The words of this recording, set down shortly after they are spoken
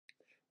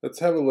Let's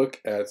have a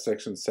look at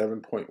section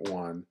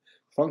 7.1,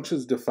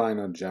 functions defined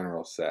on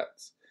general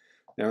sets.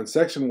 Now in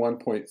section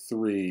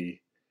 1.3,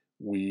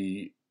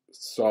 we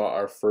saw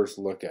our first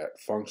look at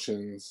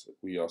functions.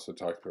 We also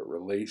talked about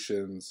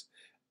relations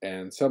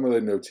and some of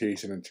the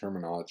notation and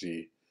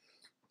terminology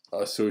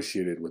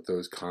associated with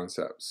those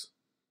concepts.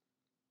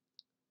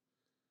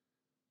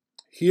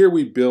 Here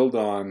we build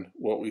on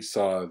what we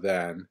saw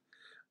then.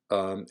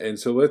 And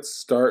so let's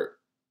start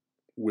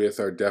with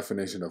our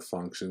definition of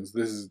functions.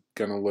 This is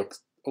going to look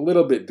a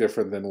little bit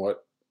different than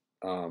what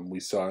we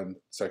saw in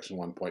section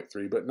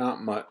 1.3, but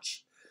not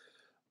much.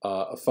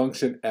 A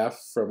function f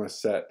from a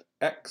set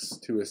x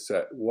to a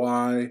set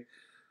y,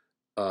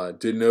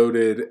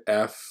 denoted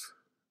f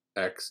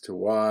x to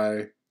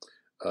y,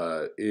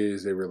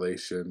 is a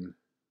relation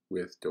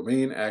with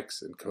domain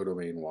x and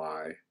codomain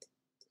y,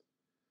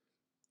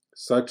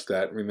 such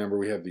that, remember,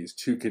 we have these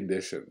two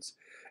conditions.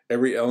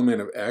 Every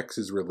element of x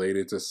is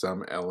related to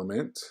some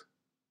element,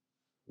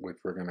 which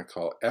we're going to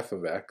call f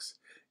of x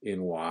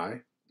in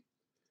y,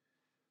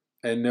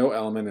 and no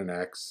element in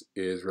x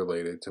is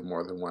related to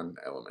more than one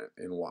element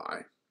in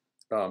y.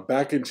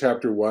 Back in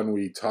chapter 1,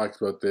 we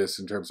talked about this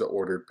in terms of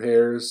ordered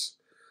pairs,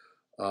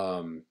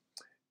 and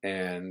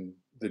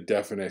the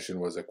definition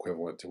was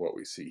equivalent to what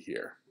we see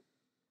here.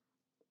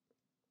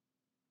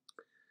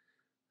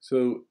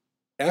 So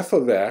f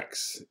of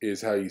x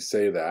is how you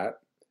say that,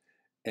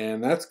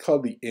 and that's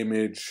called the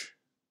image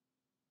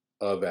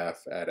of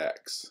f at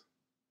x.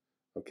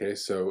 Okay,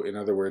 so in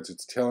other words,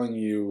 it's telling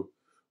you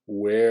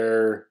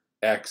where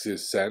x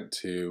is sent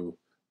to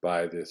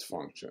by this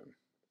function.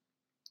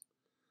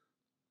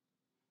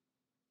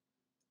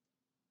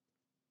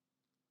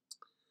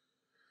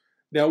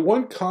 Now,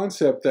 one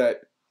concept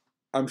that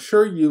I'm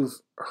sure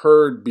you've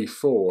heard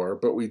before,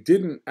 but we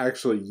didn't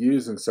actually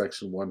use in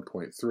section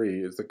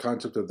 1.3 is the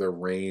concept of the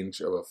range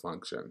of a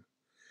function.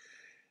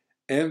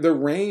 And the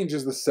range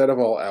is the set of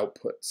all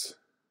outputs.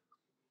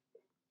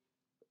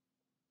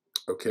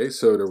 Okay,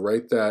 so to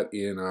write that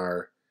in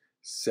our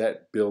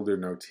set builder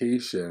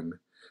notation,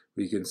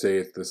 we can say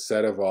it's the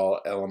set of all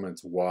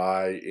elements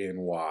y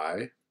in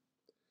y,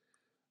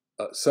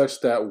 such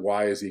that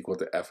y is equal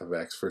to f of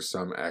x for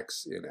some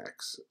x in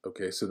x.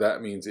 Okay, so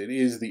that means it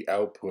is the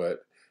output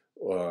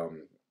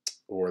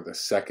or the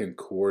second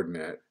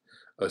coordinate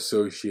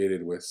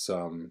associated with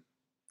some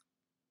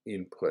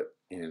input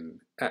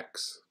in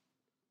x.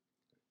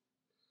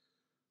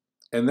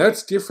 And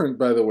that's different,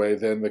 by the way,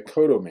 than the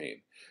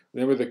codomain.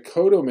 Remember, the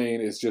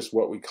codomain is just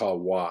what we call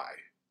y.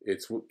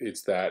 It's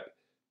that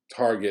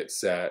target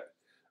set,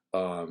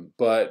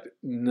 but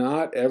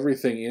not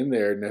everything in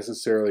there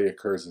necessarily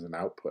occurs as an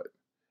output.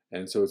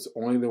 And so it's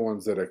only the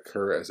ones that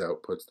occur as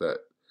outputs that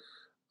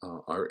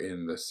are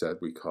in the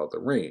set we call the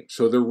range.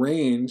 So the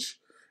range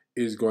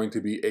is going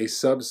to be a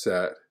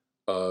subset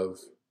of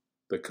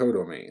the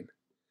codomain.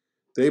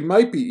 They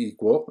might be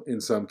equal in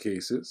some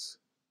cases,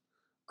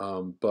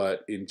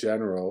 but in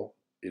general,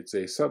 it's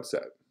a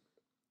subset.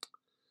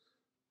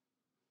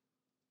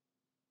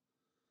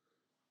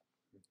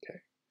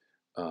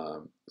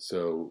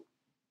 So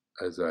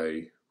as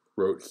I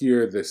wrote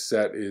here, this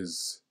set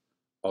is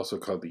also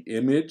called the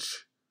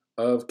image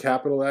of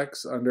capital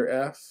X under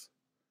F.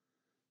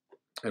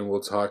 And we'll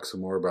talk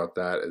some more about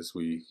that as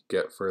we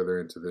get further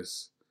into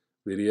this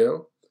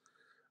video.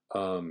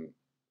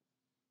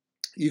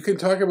 You can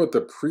talk about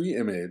the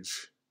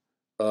pre-image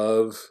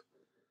of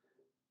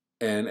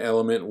an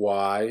element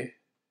Y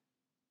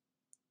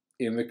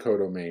in the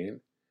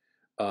codomain.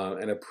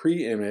 And a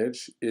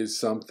pre-image is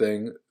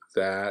something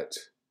that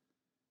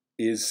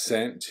is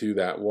sent to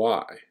that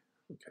Y.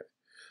 Okay.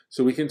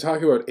 So we can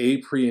talk about a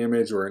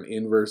pre-image or an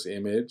inverse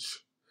image,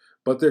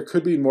 but there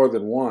could be more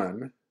than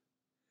one.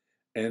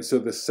 And so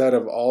the set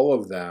of all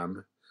of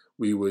them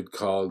we would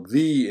call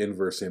the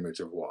inverse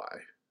image of Y.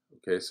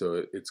 Okay,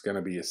 so it's going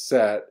to be a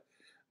set,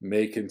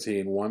 may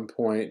contain one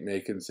point, may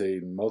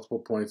contain multiple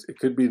points. It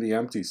could be the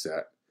empty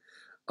set.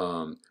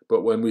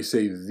 But when we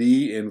say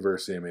the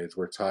inverse image,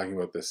 we're talking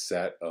about the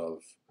set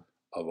of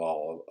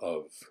all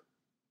of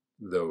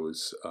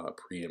those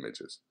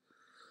pre-images.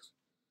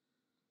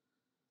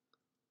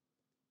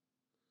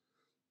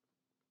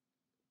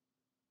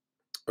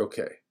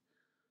 Okay.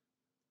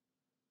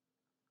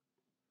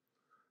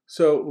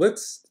 So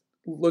let's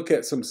look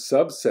at some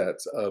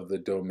subsets of the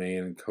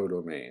domain and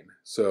codomain.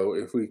 So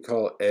if we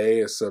call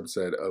A a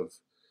subset of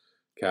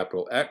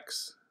capital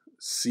X,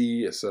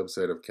 C a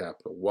subset of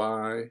capital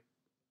Y,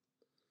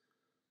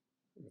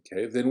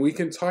 okay, then we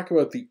can talk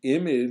about the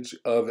image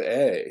of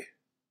A.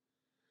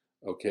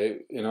 Okay,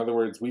 in other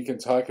words, we can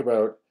talk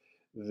about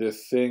the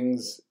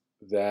things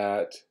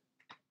that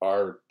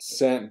are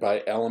sent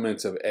by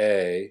elements of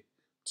A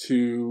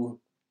to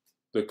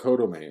the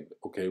codomain.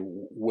 Okay,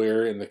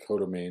 where in the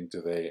codomain do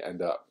they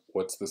end up?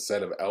 What's the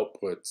set of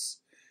outputs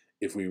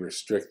if we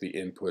restrict the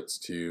inputs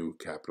to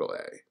capital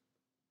A?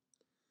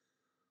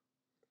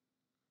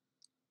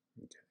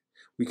 Okay.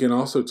 We can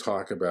also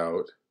talk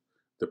about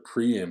the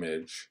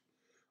pre-image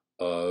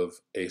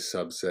of a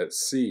subset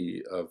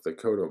C of the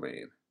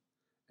codomain.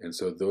 And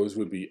so those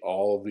would be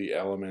all of the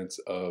elements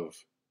of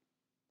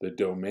the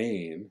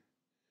domain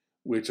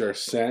which are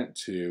sent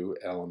to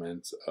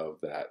elements of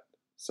that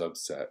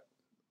subset,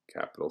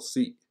 capital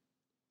C.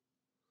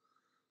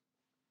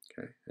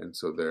 Okay, and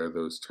so there are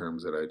those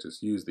terms that I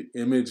just used, the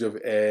image of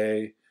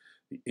A,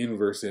 the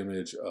inverse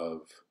image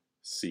of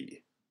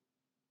C.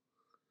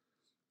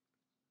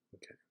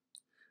 Okay,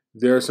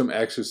 there are some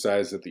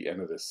exercises at the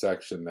end of this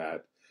section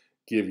that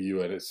give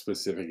you a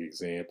specific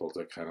example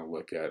to kind of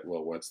look at,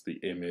 well, what's the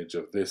image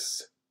of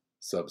this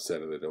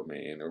subset of the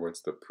domain, or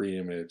what's the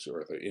pre-image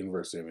or the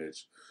inverse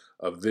image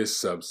of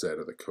this subset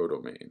of the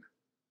codomain.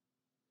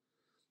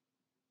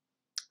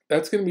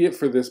 That's going to be it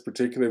for this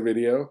particular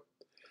video.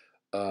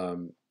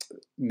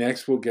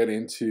 Next, we'll get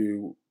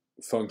into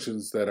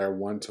functions that are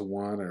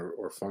one-to-one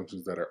or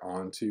functions that are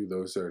onto.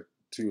 Those are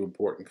two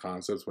important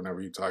concepts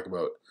whenever you talk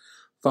about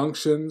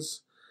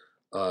functions.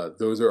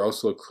 Those are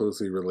also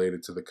closely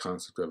related to the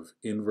concept of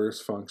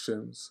inverse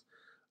functions.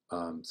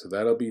 So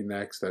that'll be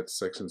next. That's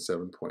section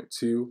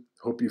 7.2.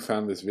 Hope you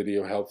found this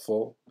video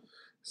helpful.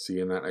 See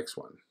you in that next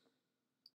one.